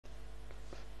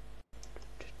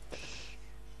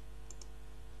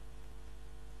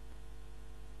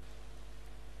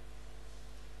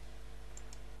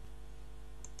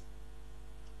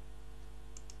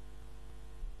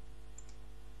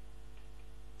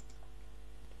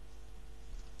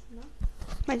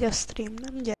Megy a stream,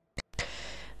 nem gyere.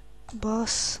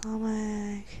 Bassza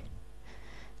meg.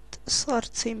 Szar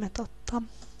címet adtam.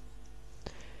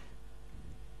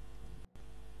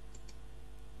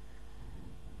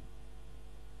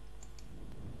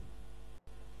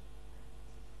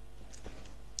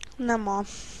 Nem a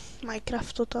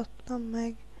Minecraftot adtam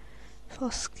meg.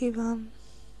 Fasz ki van.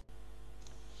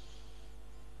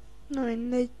 Na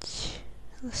mindegy.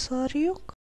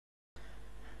 Leszarjuk.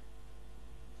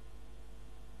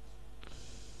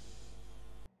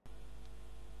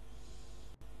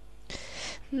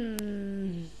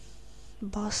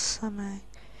 Bassza meg.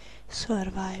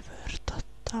 Survivor-t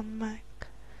adtam meg.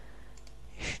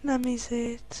 És nem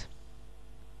izét.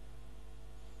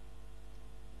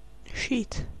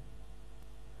 Shit.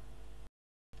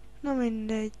 Na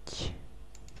mindegy.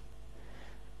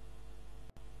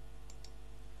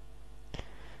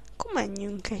 Akkor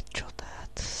menjünk egy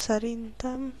csatát,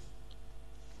 szerintem.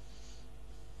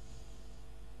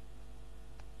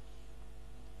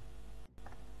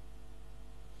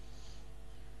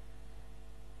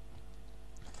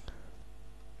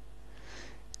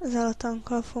 Ezzel a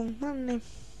tankkal fogunk menni.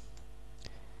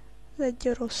 Ez egy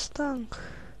orosz tank.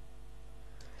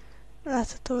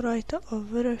 Látható rajta a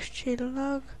vörös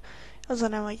csillag. Az a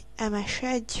neve, hogy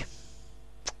MS1.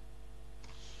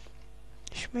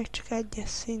 És még csak egyes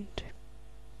szintű.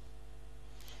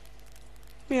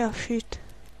 Mi a shit?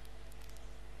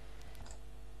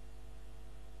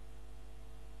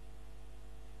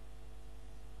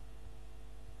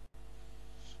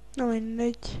 Na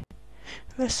mindegy.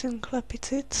 Veszünk le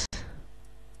picit.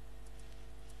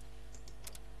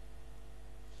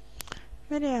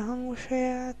 Mert ilyen hangos a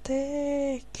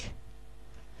játék.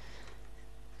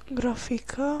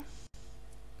 Grafika.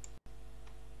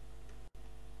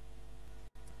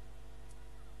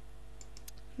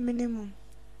 Minimum.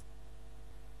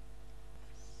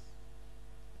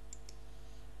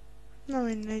 Na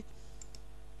mindegy.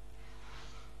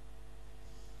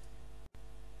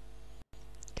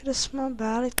 Ezt már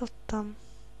beállítottam.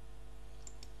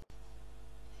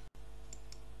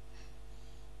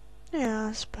 Ja,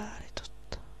 ezt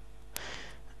beállítottam.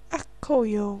 Akkor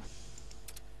jó.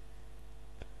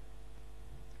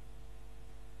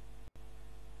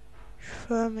 És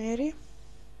fölméri.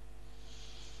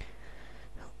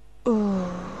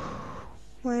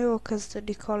 Ma jól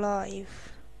kezdődik a live.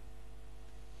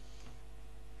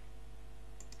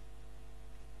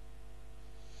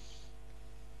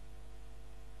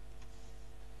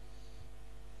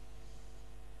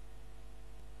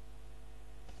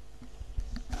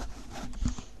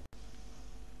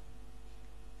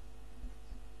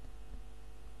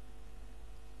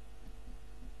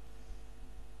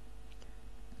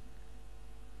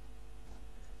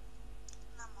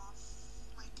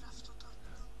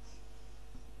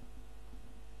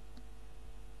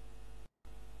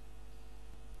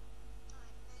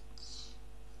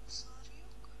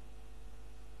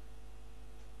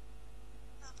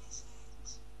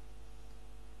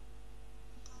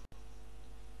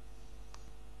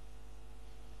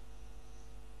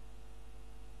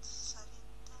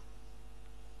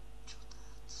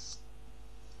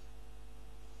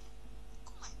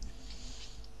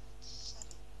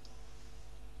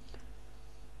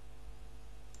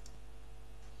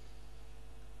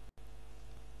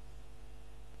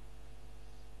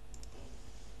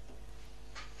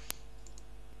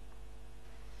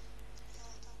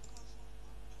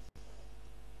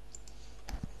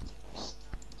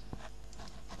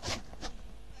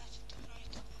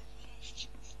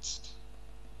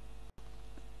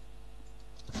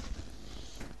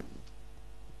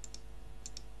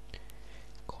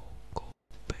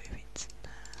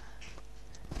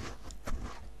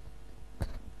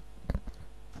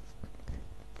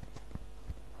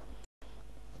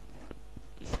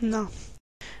 Na,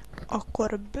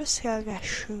 akkor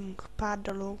beszélgessünk pár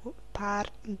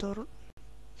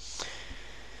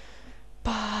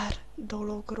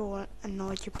dologról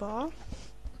nagyba.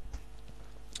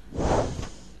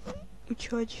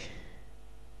 Úgyhogy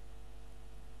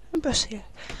beszél.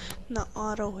 Na,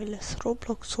 arról, hogy lesz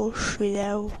Robloxos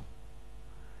videó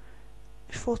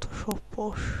és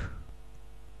Photoshopos.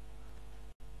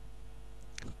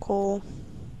 Akkor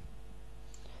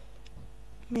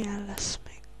milyen lesz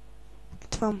még?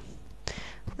 Itt van.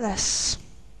 Lesz.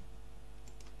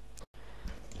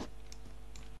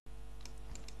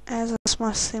 Ez a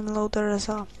Smart Sim Loader, ez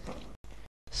a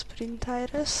Sprint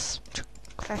Iris, csak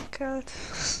crackelt.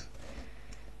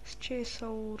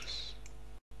 Csésaurus.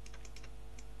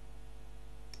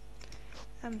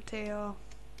 MTA.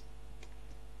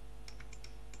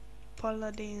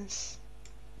 Paladins.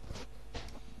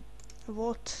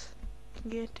 What?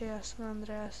 GTA San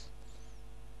Andreas,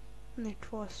 Need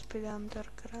for Speed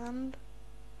Underground.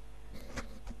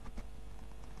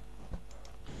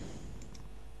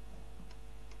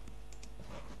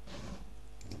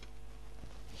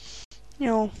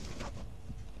 Jó.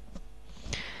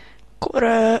 Akkor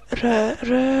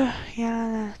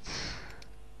jelenet.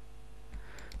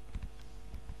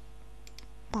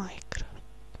 Minecraft.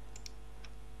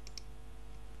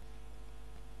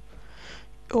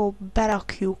 Jó,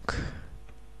 berakjuk.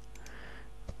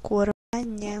 Akkor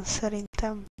menjen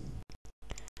szerintem.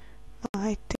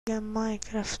 Itt igen,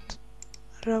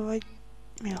 Minecraftra vagy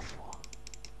mi a fó?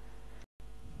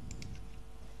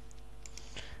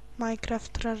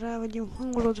 Minecraftra rá vagyunk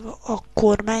hangolódva,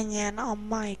 akkor menjen a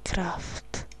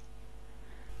Minecraft.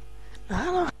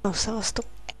 Na, szevasztok.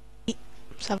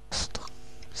 Szevasztok.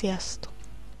 Sziasztok.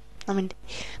 Na mindegy.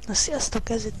 Na sziasztok,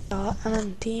 ez itt a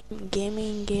MNT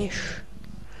Gaming és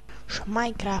a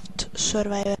Minecraft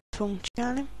Survivor fogunk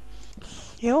csinálni.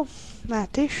 Jó,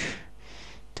 mert is.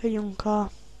 Itt vagyunk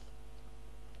a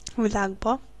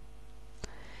világba.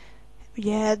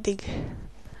 Ugye eddig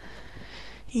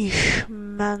is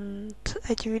ment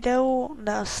egy videó,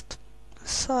 de azt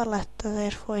szar lett,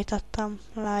 ezért folytattam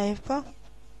live-ba.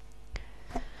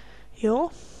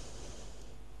 Jó.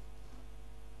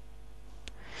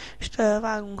 És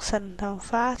vágunk szerintem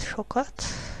fát, sokat.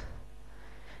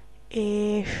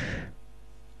 És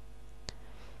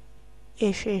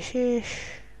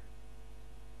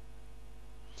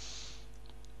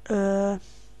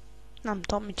nem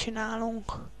tudom, mit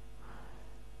csinálunk.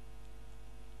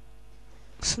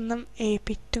 Szerintem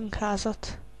építünk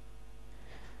házat.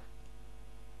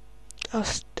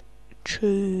 Azt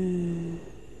cső.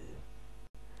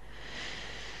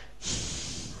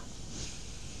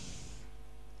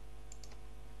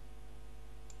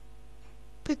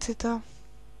 Picit a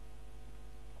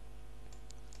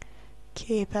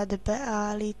képet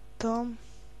beállítom.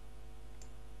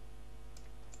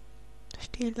 És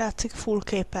így látszik full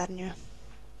képernyő.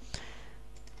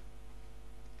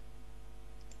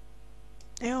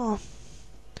 Jó.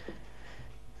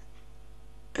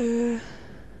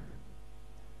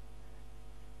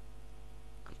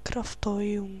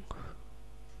 Craftoljunk.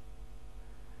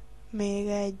 Még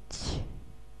egy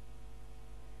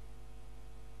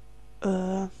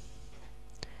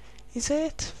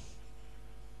izét.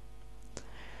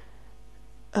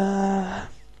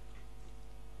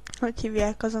 Hogy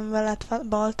hívják azon veled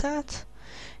baltát?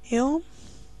 Jó.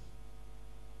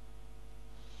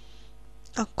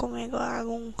 Akkor még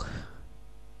vágunk.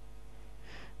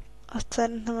 Azt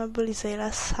szerintem ebből izé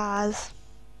lesz ház.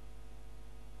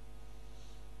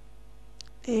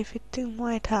 Építünk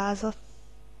majd házat.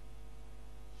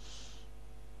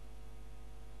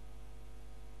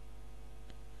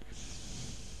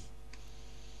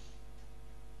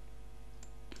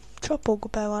 Csapok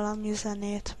be valami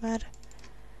zenét, mert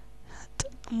hát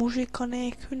muzsika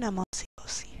nélkül nem az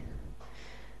igazi.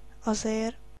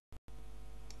 Azért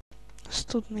azt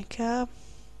tudni kell.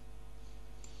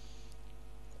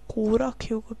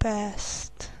 Rakjuk be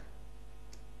ezt.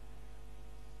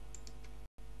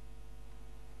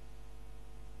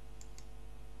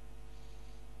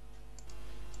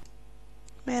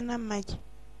 Miért nem megy?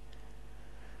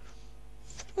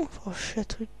 Azt se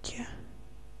tudja.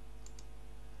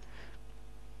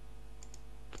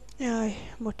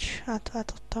 Jaj, bocs,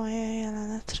 átváltottam a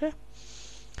jelenetre.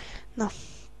 Na.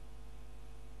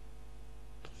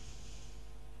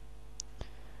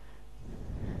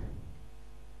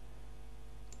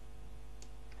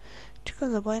 Csak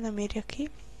az a baj, nem írja ki,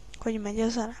 hogy megy a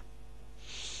zene.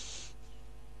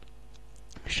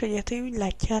 És egyet úgy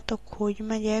látjátok, hogy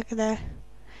megyek,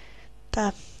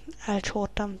 de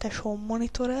elcsortam tesóm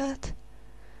monitorát,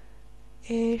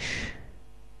 és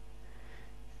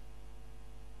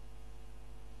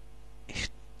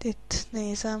itt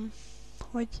nézem,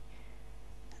 hogy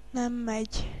nem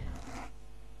megy.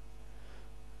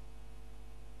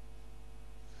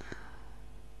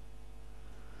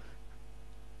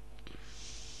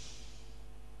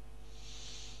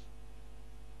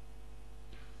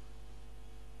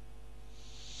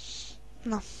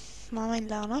 Na, már megy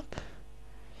le a nap.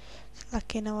 Le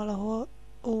kéne valahol...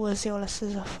 Ó, ez jó lesz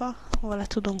ez a fa, hol le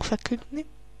tudunk feküdni.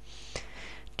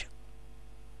 Csak...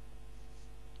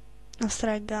 Azt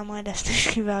reggel majd ezt is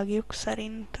kivágjuk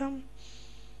szerintem.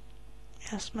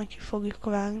 Ezt majd ki fogjuk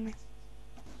vágni.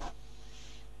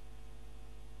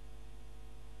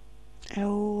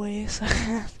 Jó,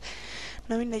 éjszakát.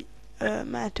 Na mindegy,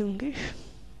 mehetünk is.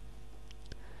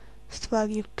 Ezt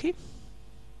vágjuk ki.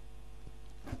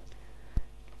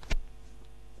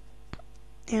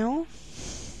 Jó.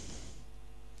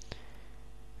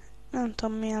 Nem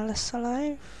tudom, milyen lesz a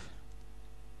live.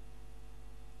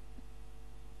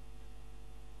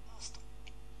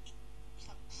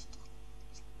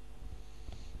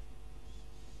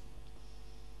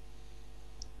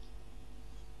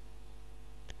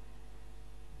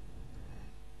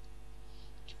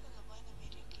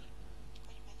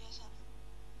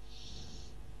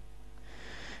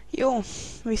 Jó,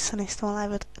 visszanéztem a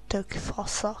live-ot, tök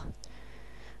fasza.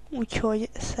 Úgyhogy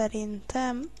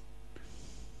szerintem...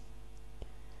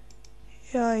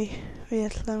 Jaj,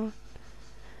 véletlenül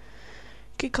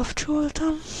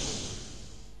kikapcsoltam.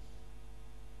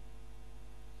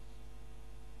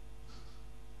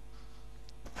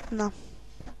 Na.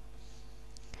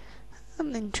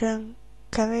 Nincs olyan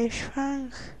kevés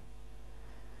fánk.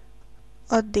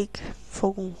 Addig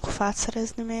fogunk fát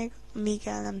szerezni még, míg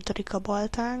el nem törik a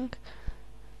baltánk.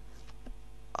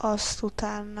 Azt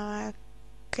utána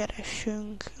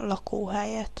keresünk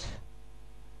lakóhelyet.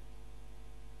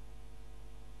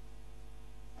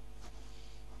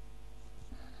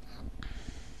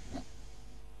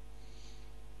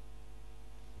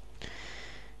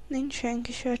 Nincs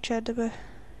senki se a chatbe.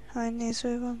 Hány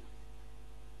néző van?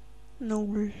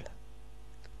 0.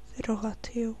 Rohadt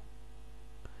jó.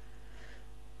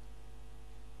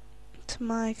 Itt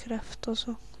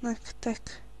Minecraftozok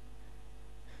nektek.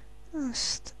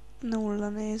 Azt 0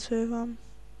 néző van.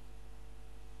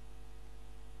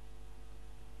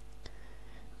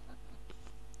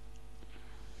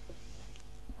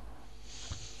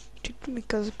 Csak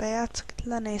miközben játszok, itt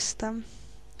lenéztem.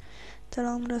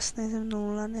 Talomra azt nézem,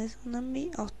 0 néző. Nem mi?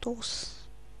 Autósz.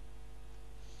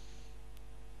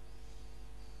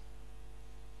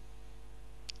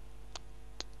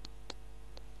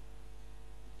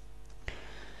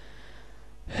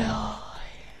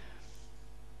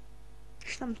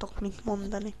 És nem tudok mit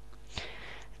mondani.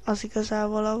 Az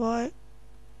igazából a baj.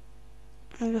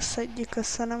 Még összeegyik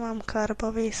össze, nem ám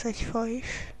kárba vész egy fa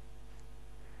is.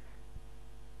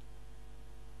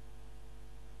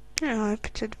 Jaj,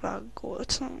 picit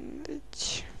buggolt,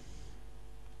 mindegy.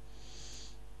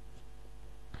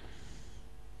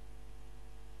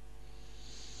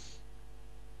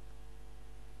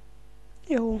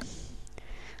 Jó.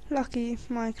 Lucky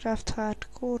Minecraft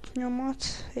Hardcore nyomat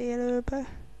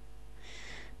élőbe.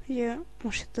 Ugye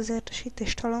most itt az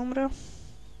értesítés talomra.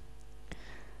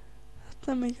 Hát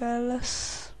nem igen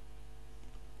lesz.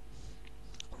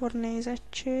 Akkor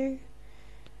nézettség.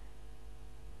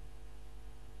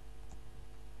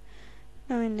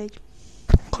 Na mindegy.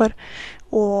 Akkor...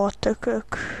 Ó,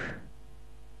 tökök.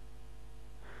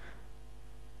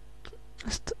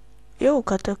 Ezt jók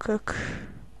a tökök.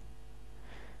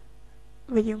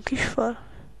 Vegyünk is fel.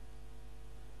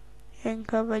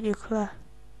 Inkább vegyük le.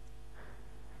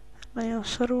 Nagyon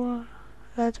szorul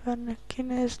lehet benne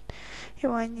kinézni.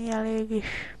 Jó, ennyi elég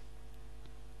is.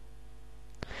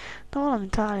 Na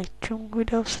valamit állítsunk.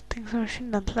 Video settings, most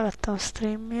mindent levettem a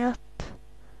stream miatt.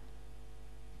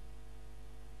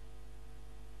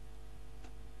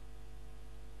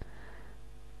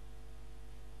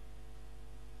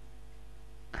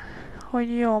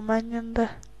 Hogy jó menjen,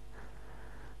 de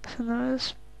szerintem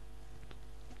ez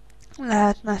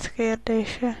lehetne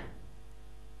kérdése.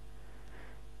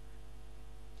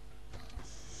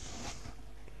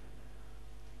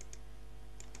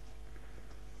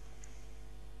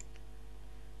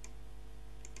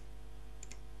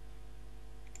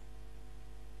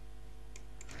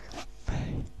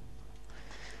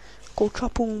 Akkor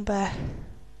csapunk be.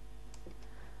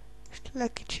 És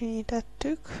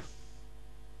lekicsinyítettük.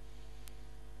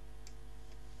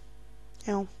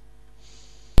 Jó.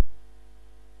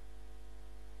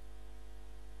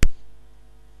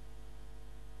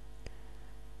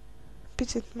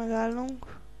 Picit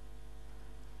megállunk.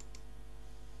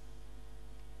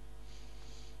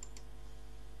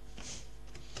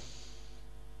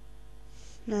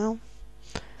 Jó.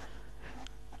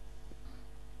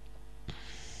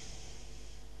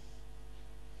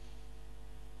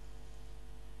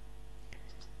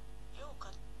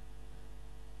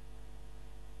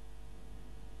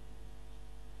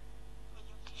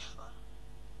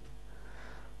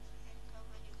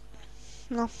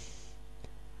 Na.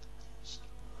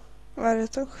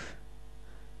 Várjatok.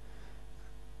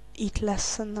 Itt lesz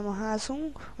szerintem a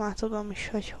házunk. Már tudom is,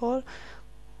 hogy hol.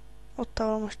 Ott,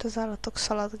 ahol most az állatok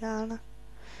szaladgálnak.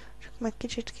 Csak meg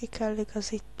kicsit ki kell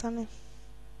igazítani.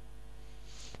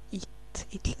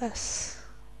 Itt lesz.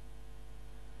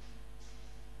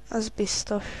 Az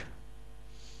biztos.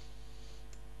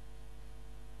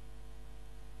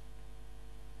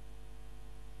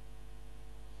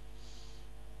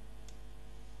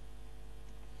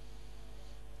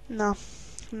 Na.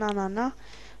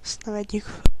 Ezt ne vegyük.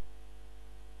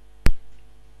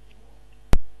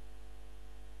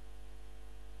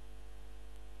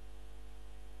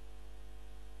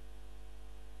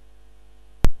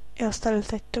 azt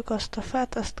elültettük azt a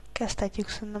fát, azt kezdhetjük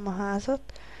szerintem a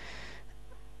házat.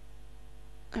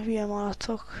 Hülye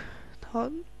malacok. Ha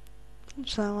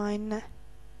már ne.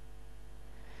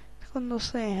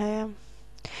 Gondolsz én helyem.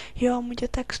 Ja, amúgy a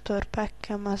texture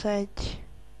packem az egy...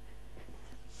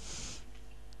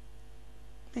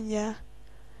 Ugye...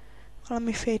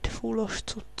 Valami Fateful-os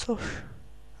cuccos.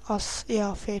 Az,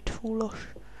 ja,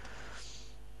 Fateful-os.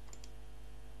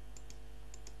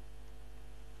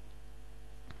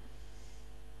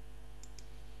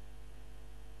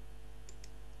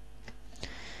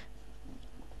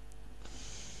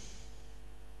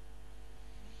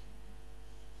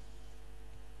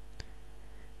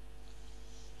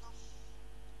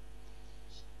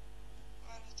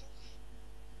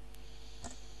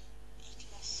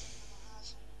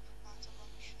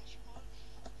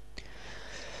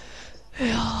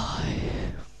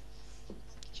 Jaj.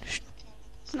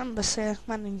 Nem beszélek,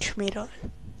 már nincs miről.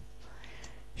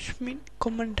 És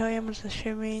kommentáljam az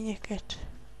eseményeket.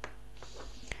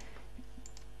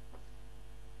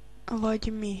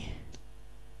 Vagy mi?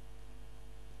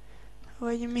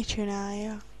 Vagy mit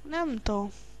csináljak? Nem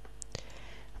tudom.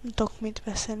 Nem tudok mit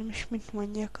beszélni, és mit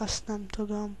mondjak, azt nem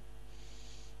tudom.